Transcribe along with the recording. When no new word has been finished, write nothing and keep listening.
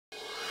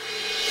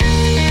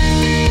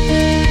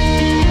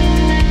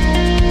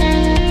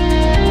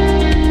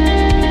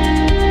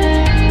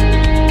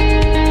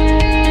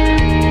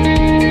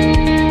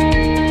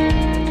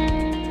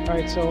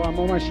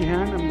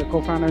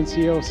co-founder and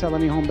CEO of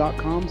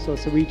sellandyhome.com. So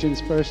it's the region's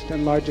first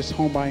and largest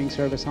home buying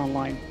service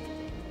online.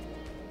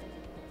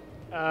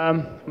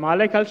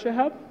 Malik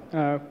Shehab,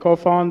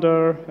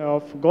 co-founder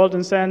of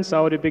Golden Scent,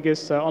 Saudi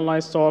biggest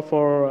online store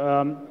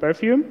for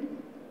perfume.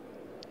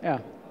 Yeah.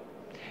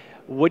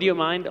 Would you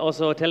mind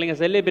also telling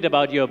us a little bit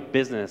about your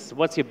business?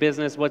 What's your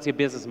business? What's your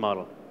business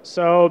model?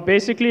 So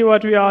basically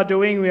what we are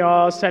doing, we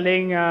are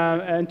selling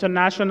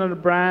international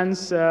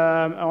brands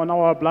on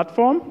our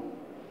platform,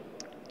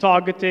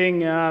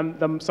 targeting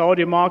the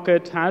Saudi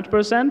market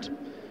 100%,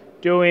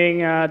 doing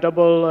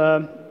double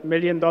 $1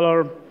 million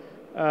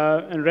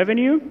in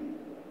revenue.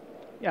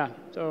 Yeah,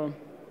 so.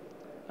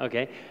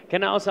 Okay.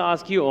 Can I also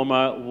ask you,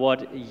 Omar,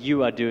 what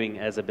you are doing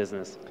as a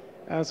business?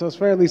 So it's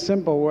fairly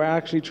simple. We're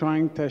actually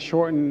trying to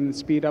shorten and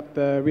speed up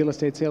the real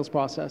estate sales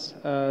process.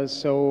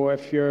 So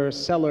if you're a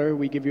seller,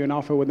 we give you an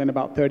offer within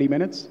about 30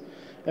 minutes.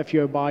 If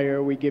you're a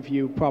buyer, we give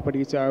you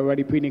properties that are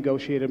already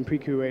pre-negotiated and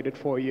pre-curated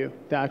for you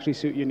to actually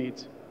suit your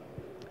needs.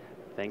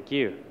 Thank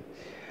you.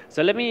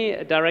 So let me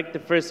direct the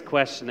first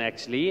question,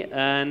 actually,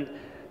 and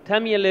tell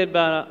me a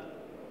little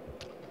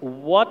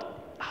about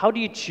how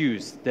do you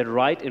choose the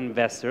right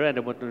investor? And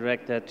I want to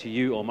direct that to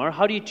you, Omar.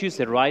 How do you choose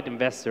the right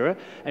investor?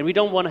 And we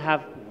don't want to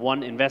have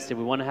one investor.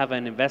 We want to have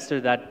an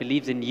investor that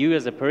believes in you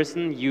as a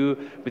person,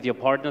 you with your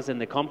partners in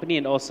the company,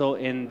 and also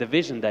in the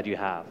vision that you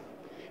have.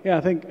 Yeah,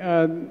 I think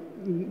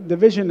the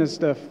vision is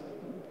the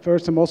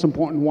first and most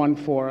important one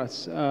for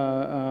us,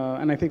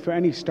 and I think for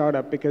any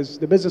startup, because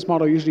the business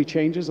model usually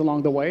changes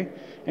along the way,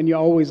 and you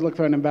always look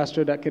for an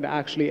investor that could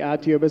actually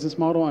add to your business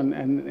model and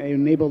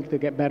enable it to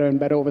get better and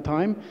better over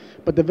time,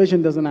 but the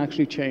vision doesn't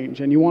actually change,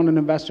 and you want an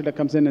investor that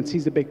comes in and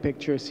sees the big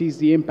picture, sees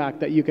the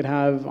impact that you could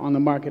have on the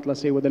market,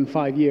 let's say within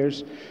 5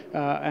 years,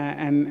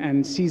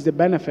 and sees the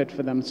benefit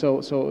for them,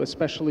 so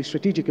especially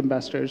strategic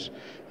investors.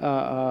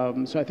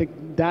 So I think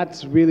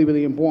that's really,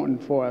 really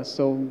important for us.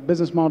 So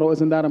business model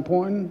isn't that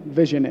important,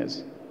 vision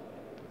is.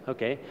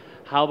 Okay.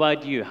 How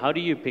about you? How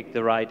do you pick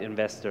the right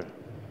investor?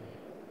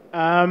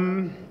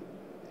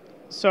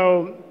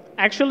 So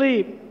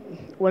actually,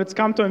 when it's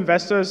come to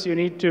investors, you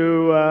need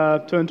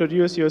to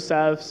introduce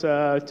yourselves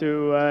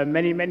to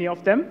many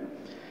of them.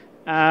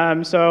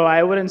 So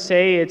I wouldn't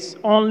say it's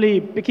only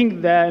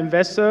picking the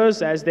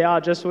investors as they are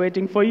just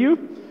waiting for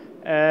you.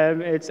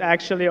 It's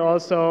actually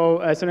also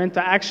as an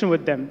interaction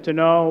with them to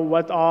know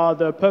what are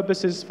the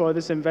purposes for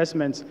this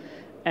investment.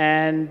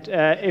 And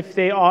if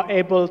they are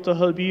able to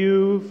help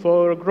you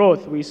for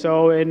growth. We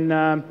saw in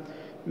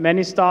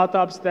many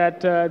startups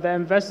that the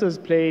investors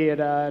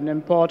played an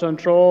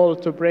important role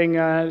to bring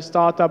a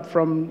startup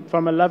from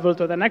a level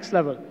to the next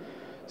level.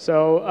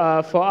 So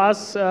for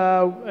us,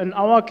 in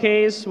our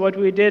case, what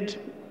we did,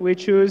 we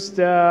choose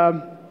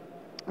an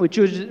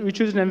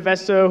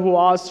investor who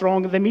are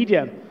strong in the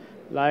media,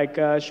 like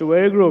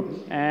Shehab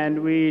Group,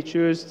 and we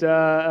choose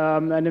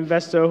an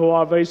investor who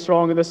are very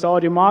strong in the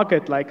Saudi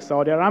market, like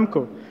Saudi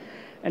Aramco.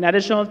 In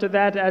addition to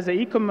that, as an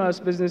e-commerce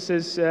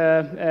businesses,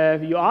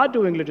 you are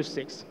doing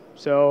logistics.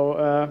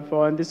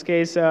 So in this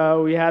case,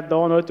 we had the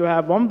honor to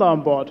have Omar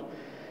on board.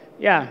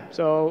 Yeah,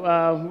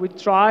 so we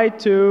try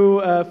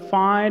to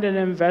find an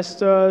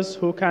investors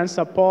who can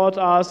support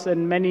us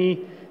in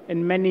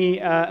many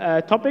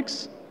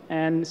topics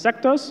and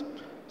sectors.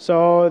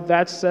 So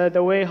that's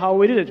the way how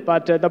we did it.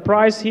 But the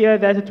price here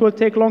that it will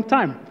take a long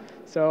time.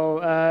 So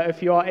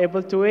if you are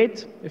able to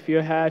wait, if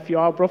you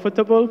are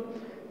profitable,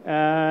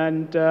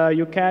 and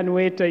you can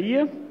wait a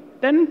year,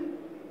 then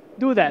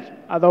do that.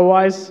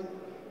 Otherwise,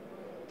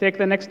 take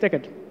the next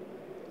ticket.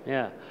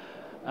 Yeah.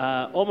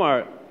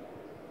 Omar,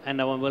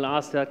 and I will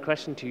ask that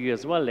question to you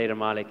as well later,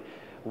 Malik.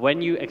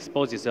 When you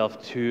expose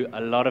yourself to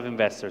a lot of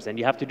investors, and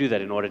you have to do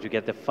that in order to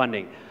get the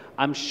funding,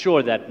 I'm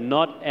sure that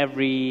not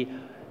every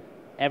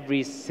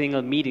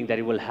single meeting that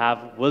you will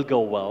have will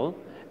go well.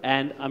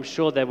 And I'm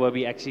sure there will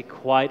be actually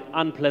quite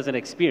unpleasant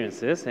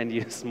experiences, and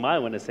you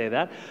smile when I say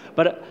that.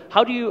 But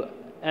how do you,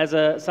 as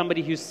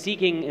somebody who's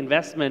seeking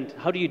investment,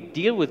 how do you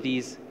deal with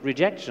these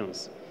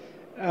rejections?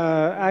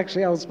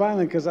 Actually, I was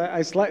smiling because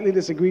I slightly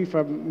disagree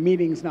from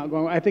meetings not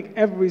going well. I think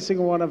every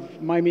single one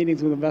of my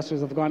meetings with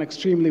investors have gone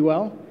extremely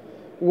well.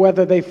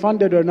 Whether they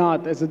fund it or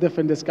not is a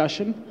different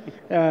discussion.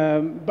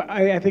 But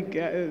I think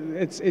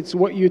it's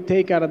what you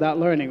take out of that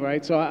learning,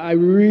 right? So I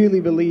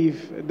really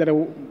believe that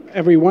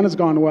everyone has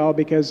gone well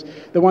because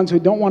the ones who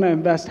don't want to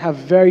invest have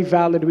very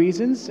valid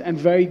reasons and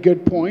very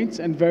good points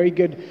and very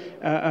good,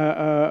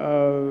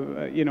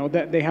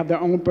 that they have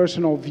their own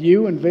personal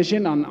view and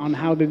vision on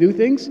how to do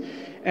things.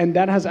 And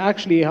that has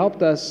actually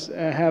helped us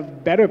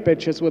have better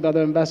pitches with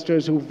other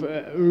investors who've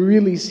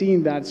really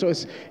seen that. So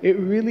it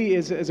really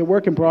is a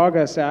work in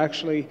progress to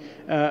actually,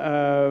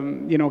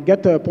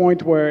 get to a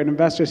point where an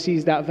investor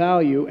sees that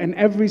value. And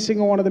every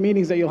single one of the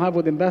meetings that you'll have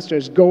with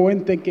investors, go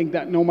in thinking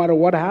that no matter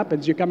what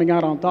happens, you're coming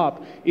out on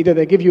top. Either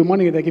they give you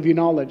money or they give you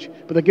knowledge,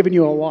 but they're giving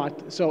you a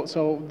lot.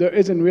 So there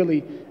isn't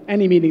really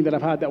any meeting that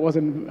I've had that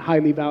wasn't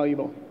highly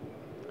valuable.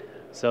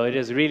 So it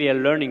is really a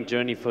learning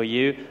journey for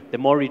you. The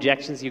more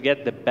rejections you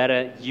get, the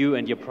better you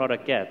and your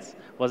product gets.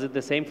 Was it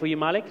the same for you,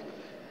 Malik?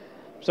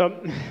 So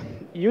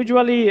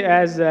usually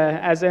as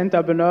an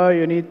entrepreneur,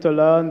 you need to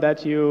learn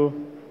that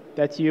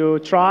you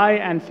try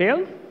and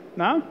fail,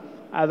 no?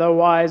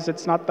 Otherwise,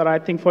 it's not the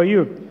right thing for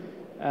you.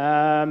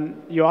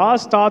 You are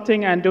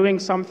starting and doing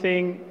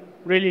something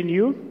really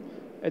new.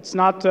 It's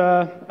not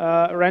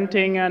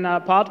renting an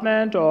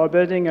apartment or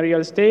building a real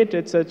estate.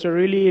 It's a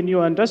really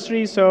new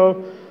industry.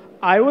 So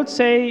I would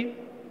say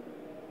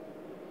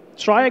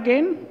try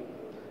again.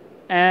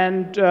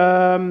 And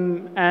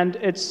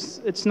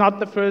it's not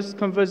the first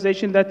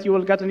conversation that you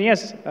will get an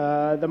yes.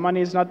 The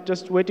money is not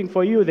just waiting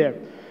for you there.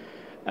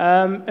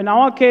 In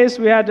our case,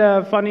 we had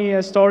a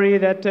funny story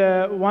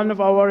that one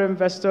of our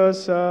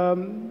investors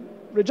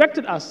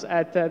rejected us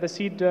at the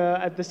seed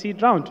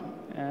round,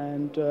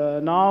 and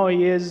now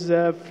he is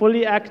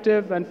fully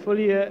active and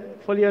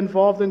fully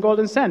involved in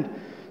Golden Sand.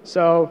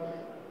 So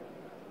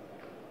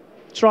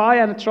try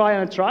and try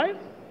and try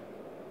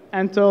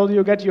until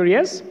you get your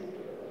yes.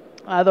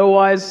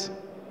 Otherwise,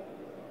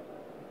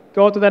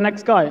 go to the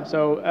next guy.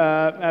 So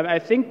I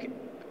think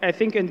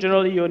in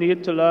general you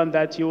need to learn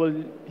that you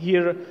will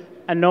hear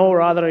a no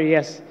rather a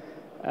yes.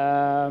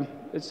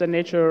 It's the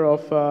nature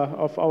of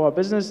our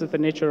business. It's the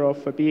nature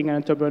of being an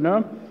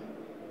entrepreneur.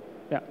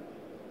 Yeah.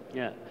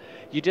 Yeah.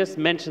 You just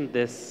mentioned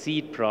the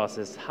seed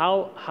process.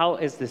 How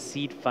is the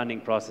seed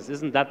funding process?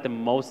 Isn't that the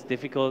most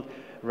difficult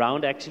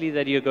round actually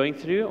that you're going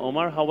through?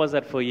 Omar, how was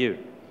that for you?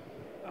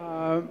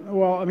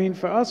 Well, I mean,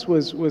 for us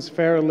was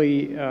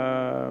fairly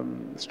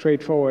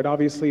straightforward.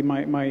 Obviously,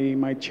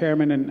 my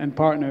chairman and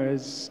partner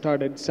has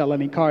started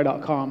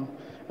sellanycar.com,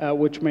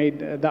 which made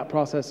that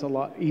process a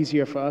lot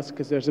easier for us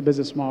because there's a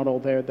business model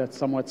there that's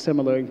somewhat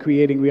similar in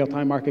creating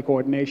real-time market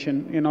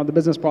coordination. You know, the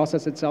business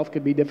process itself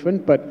could be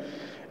different, but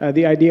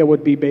the idea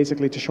would be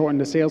basically to shorten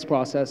the sales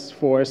process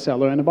for a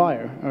seller and a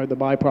buyer, or the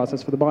buy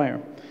process for the buyer.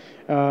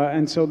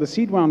 And so the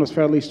seed round was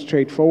fairly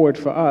straightforward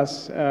for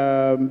us,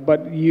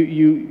 but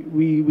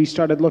we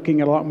started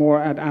looking a lot more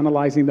at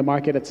analyzing the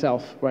market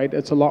itself, right?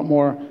 It's a lot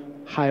more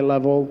high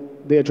level,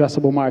 the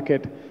addressable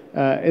market.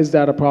 Is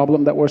that a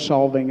problem that we're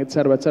solving, et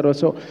cetera, et cetera.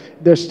 So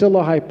there's still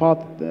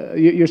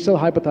you're still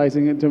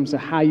hypothesizing in terms of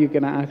how you're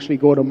going to actually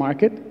go to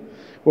market.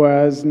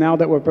 Whereas now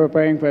that we're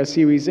preparing for a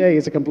Series A,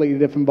 it's a completely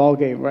different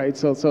ballgame, right?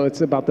 So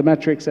it's about the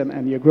metrics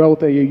and your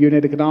growth and your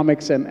unit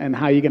economics and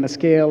how you're going to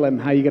scale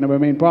and how you're going to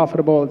remain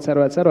profitable, et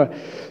cetera, et cetera.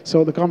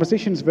 So the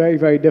conversation is very,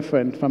 very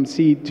different from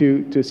seed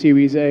to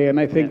Series A, and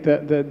I think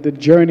that the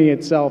journey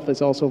itself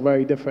is also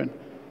very different.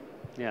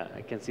 Yeah,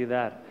 I can see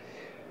that.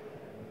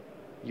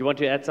 You want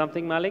to add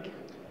something, Malik?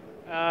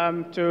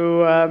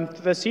 To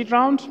the seed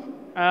round?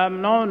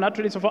 No, not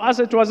really. So for us,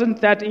 it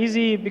wasn't that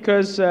easy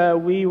because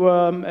we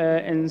were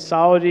in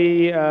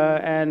Saudi,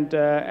 and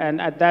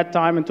at that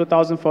time in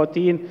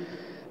 2014,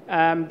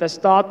 the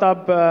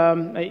startup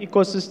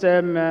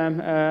ecosystem,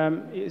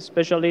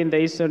 especially in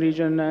the eastern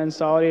region in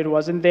Saudi, it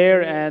wasn't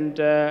there. And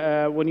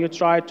when you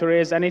try to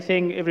raise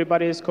anything,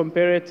 everybody is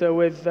compared it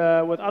with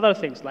other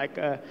things like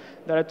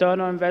the return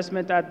on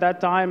investment at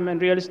that time in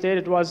real estate.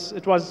 It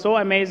was so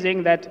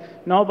amazing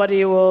that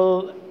nobody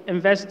will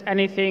invest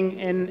anything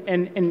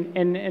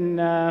in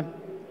a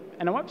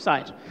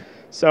website.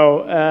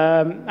 So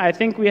I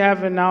think we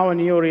have now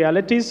new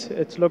realities.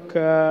 It look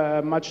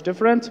much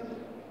different.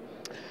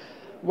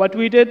 What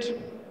we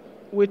did,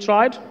 we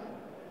tried,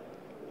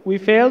 we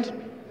failed,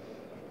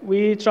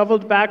 we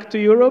traveled back to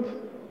Europe.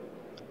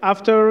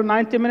 After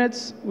 90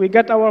 minutes, we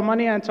got our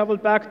money and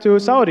traveled back to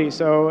Saudi.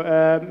 So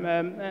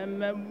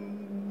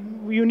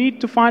you need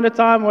to find a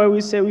time where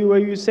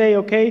you say,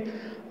 okay,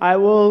 I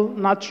will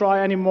not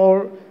try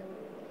anymore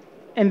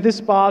in this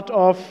part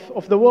of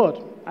the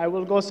world. I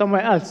will go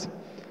somewhere else.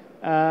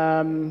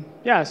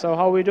 Yeah, so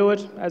how we do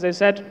it, as I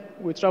said,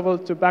 we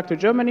traveled back to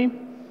Germany,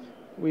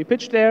 we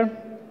pitched there,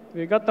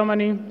 we got the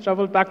money,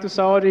 traveled back to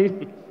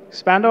Saudi,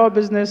 expand our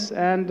business,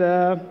 and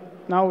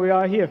now we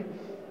are here.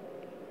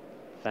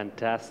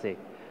 Fantastic.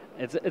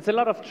 It's a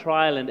lot of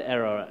trial and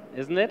error,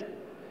 isn't it?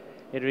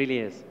 It really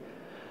is.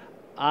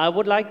 I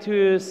would like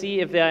to see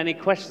if there are any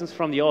questions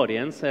from the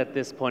audience at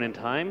this point in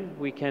time.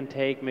 We can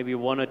take maybe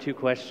one or two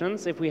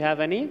questions if we have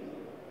any.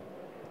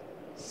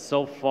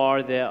 So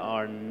far there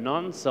are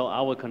none, so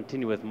I will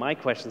continue with my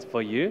questions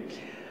for you.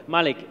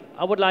 Malik,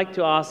 I would like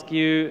to ask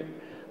you,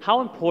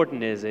 how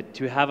important is it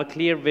to have a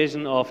clear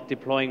vision of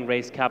deploying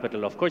raised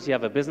capital? Of course, you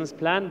have a business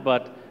plan,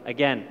 but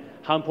again,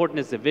 how important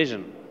is the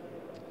vision?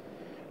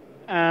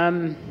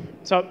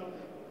 So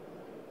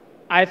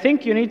I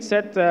think you need to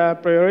set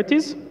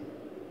priorities.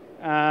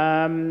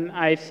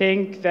 I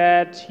think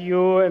that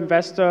your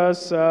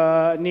investors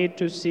need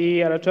to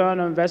see a return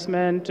on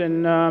investment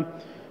in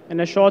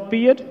a short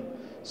period.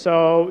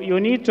 So you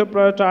need to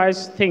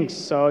prioritize things.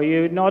 So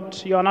you're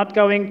not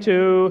going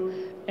to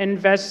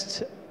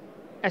invest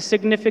a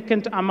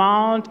significant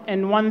amount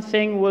and one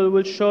thing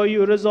will show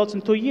you results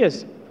in 2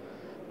 years.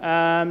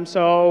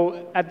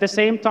 So at the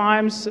same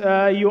time,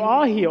 you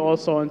are here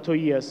also in 2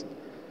 years.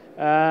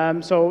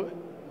 So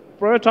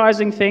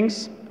prioritizing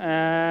things.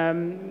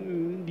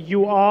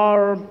 You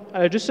are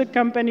a logistic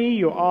company,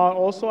 you are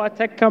also a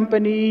tech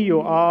company, you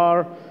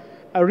are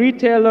a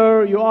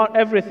retailer, you are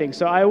everything.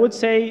 So I would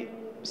say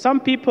some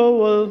people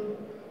will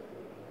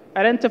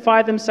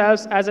identify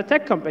themselves as a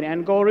tech company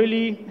and go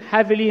really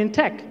heavily in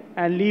tech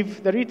and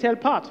leave the retail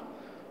part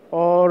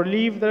or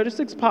leave the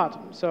logistics part.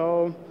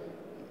 So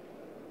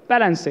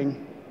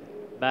balancing.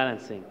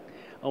 Balancing.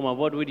 Omar,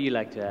 what would you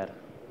like to add?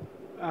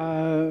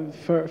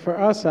 For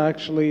us,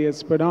 actually,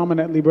 it's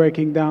predominantly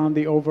breaking down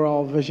the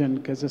overall vision,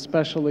 because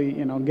especially,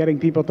 getting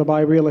people to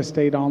buy real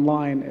estate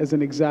online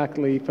isn't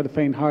exactly for the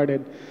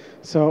faint-hearted.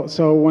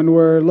 So when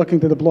we're looking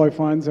to deploy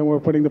funds and we're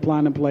putting the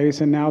plan in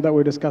place, and now that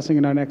we're discussing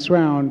in our next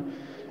round,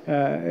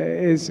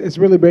 is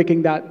really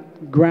breaking that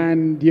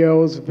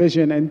grandiose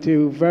vision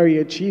into very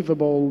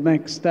achievable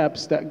next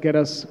steps that get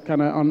us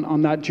kind of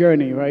on that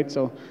journey, right?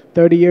 So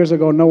 30 years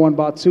ago, no one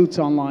bought suits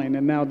online,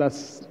 and now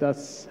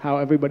that's how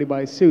everybody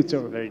buys suits,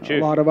 or a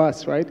lot of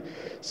us, right?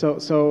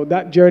 So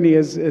that journey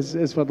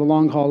is for the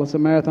long haul. It's a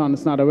marathon,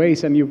 it's not a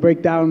race, and you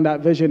break down that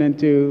vision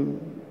into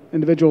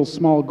individual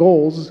small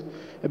goals.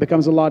 It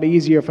becomes a lot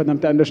easier for them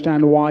to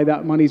understand why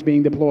that money is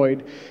being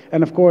deployed.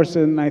 And of course,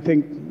 and I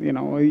think,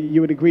 you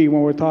would agree,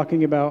 when we're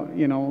talking about,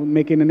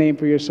 making a name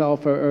for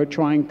yourself, or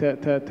trying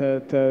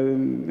to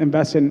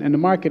invest in the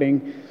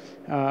marketing,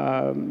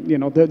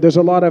 there's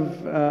a lot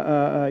of,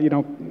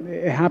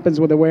 it happens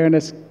with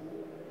awareness,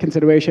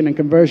 consideration, and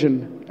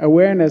conversion.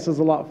 Awareness is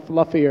a lot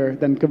fluffier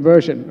than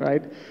conversion,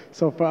 right?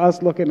 So for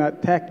us, looking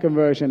at tech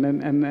conversion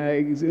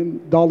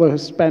and dollar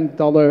spent,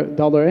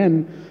 dollar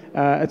in,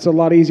 it's a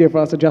lot easier for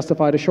us to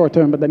justify the short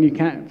term, but then you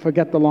can't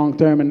forget the long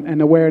term,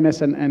 and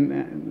awareness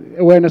and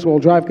awareness will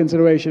drive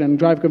consideration and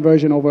drive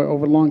conversion over a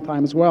long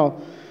time as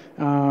well.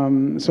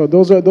 So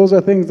those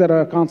are things that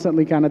are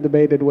constantly kind of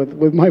debated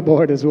with my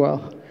board as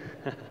well.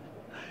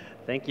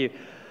 Thank you.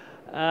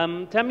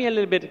 Tell me a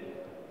little bit.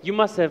 You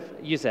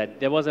said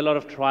there was a lot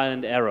of trial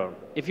and error.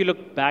 If you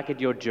look back at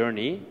your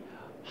journey,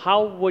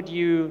 how would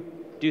you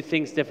do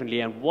things differently,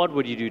 and what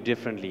would you do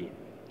differently?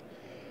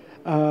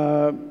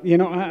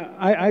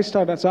 I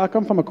started, so I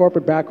come from a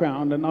corporate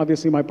background, and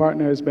obviously my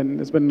partner has been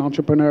an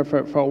entrepreneur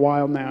for a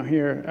while now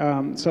here.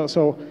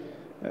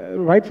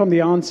 Right from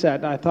the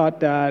onset, I thought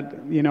that,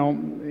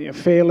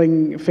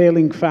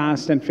 failing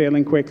fast and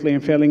failing quickly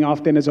and failing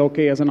often is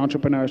okay as an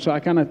entrepreneur. So I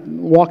kind of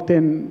walked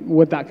in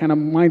with that kind of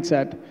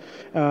mindset.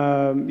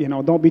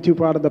 Don't be too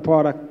proud of the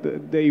product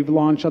that you've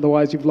launched,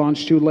 otherwise you've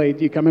launched too late.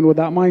 You come in with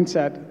that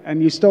mindset,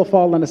 and you still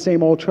fall in the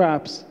same old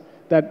traps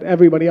that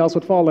everybody else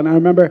would fall in. I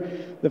remember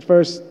the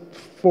first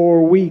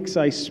 4 weeks,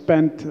 I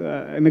spent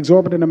an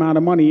exorbitant amount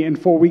of money in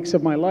 4 weeks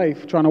of my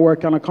life trying to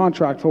work on a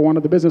contract for one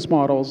of the business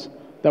models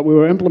that we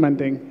were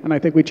implementing. And I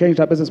think we changed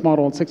that business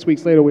model, and 6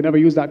 weeks later, we never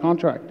used that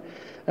contract.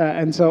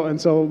 And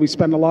so we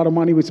spend a lot of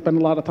money, we spend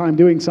a lot of time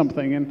doing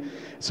something. And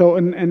so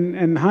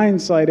in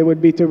hindsight, it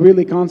would be to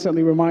really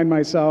constantly remind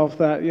myself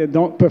that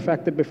don't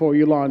perfect it before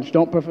you launch.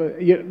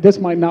 This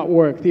might not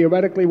work.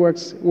 Theoretically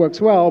works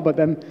well, but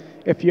then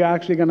if you're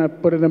actually going to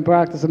put it in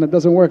practice and it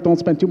doesn't work, don't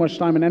spend too much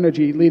time and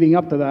energy leading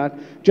up to that.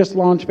 Just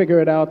launch,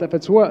 figure it out. If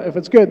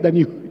it's good, then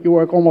you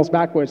work almost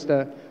backwards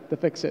to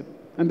fix it.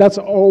 And that's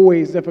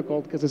always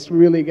difficult, because it's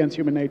really against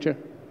human nature.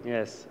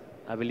 Yes,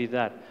 I believe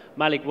that.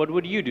 Malik, what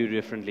would you do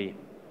differently?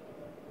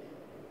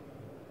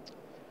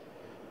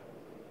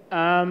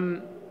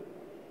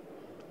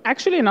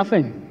 Actually,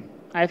 nothing.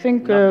 I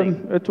think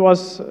it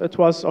was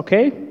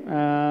okay.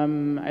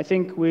 I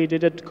think we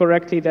did it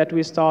correctly that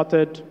we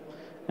started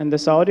in the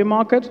Saudi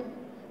market.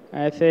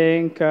 I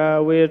think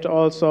we did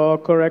also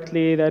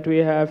correctly that we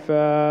have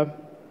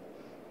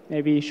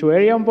maybe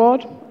Shuairi on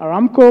board,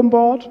 Aramco on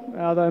board,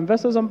 other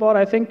investors on board.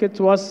 I think it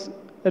was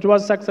a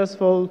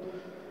successful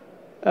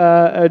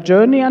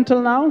journey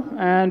until now,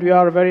 and we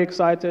are very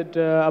excited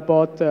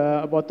about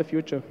the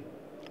future.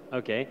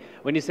 Okay.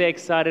 When you say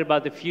excited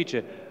about the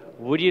future,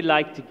 would you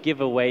like to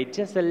give away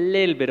just a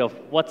little bit of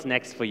what's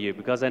next for you?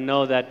 Because I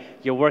know that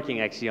you're working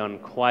actually on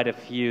quite a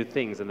few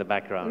things in the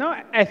background. No,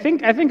 I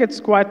think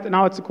it's quite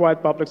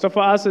public. So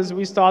for us,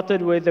 we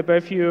started with the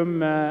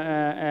perfume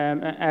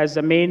as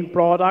a main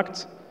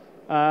product.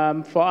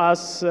 For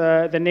us,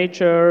 the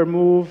nature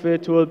move,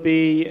 it will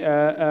be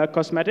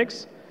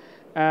cosmetics.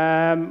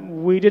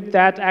 We did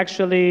that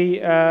actually.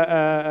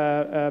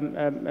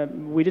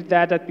 We did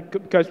that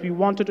because we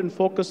wanted to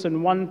focus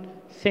on one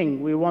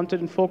thing. We wanted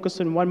to focus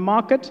on one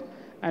market,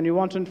 and we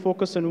wanted to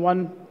focus on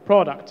one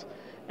product.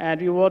 And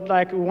we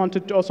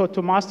wanted also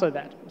to master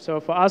that. So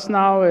for us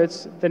now,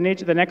 it's the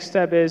nature. The next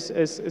step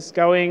is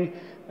going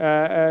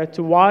to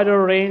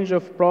wider range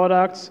of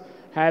products,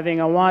 having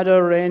a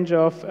wider range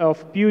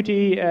of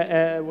beauty,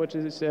 which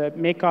is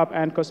makeup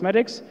and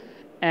cosmetics.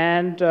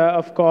 And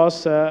of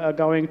course,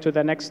 going to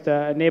the next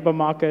neighbor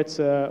markets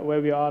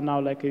where we are now,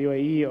 like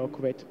UAE or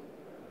Kuwait.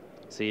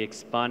 So you're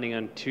expanding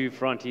on 2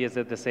 frontiers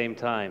at the same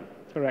time.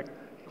 Correct.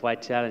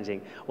 Quite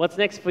challenging. What's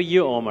next for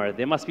you, Omar?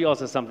 There must be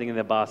also something in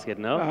the basket,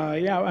 no?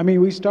 Yeah, I mean,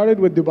 we started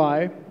with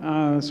Dubai.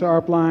 So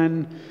our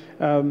plan,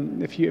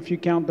 if you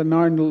count the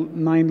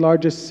 9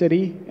 largest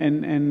city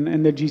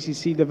in the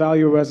GCC, the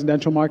value of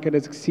residential market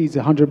exceeds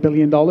 $100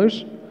 billion.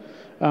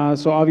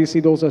 So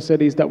obviously those are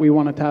cities that we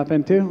want to tap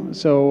into.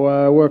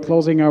 So we're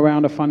closing our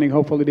round of funding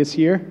hopefully this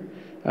year,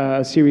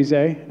 Series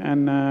A.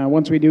 And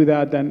once we do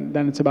that,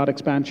 then it's about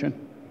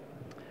expansion.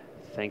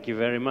 Thank you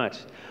very much.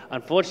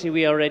 Unfortunately,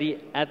 we are already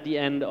at the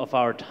end of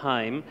our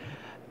time.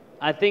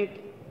 I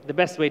think the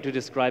best way to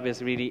describe it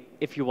is really,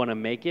 if you want to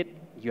make it,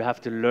 you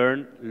have to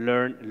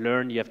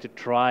learn, you have to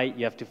try,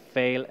 you have to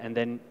fail, and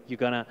then you're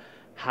going to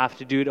have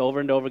to do it over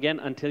and over again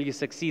until you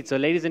succeed. So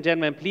ladies and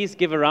gentlemen, please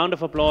give a round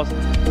of applause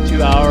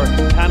to our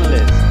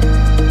panelists.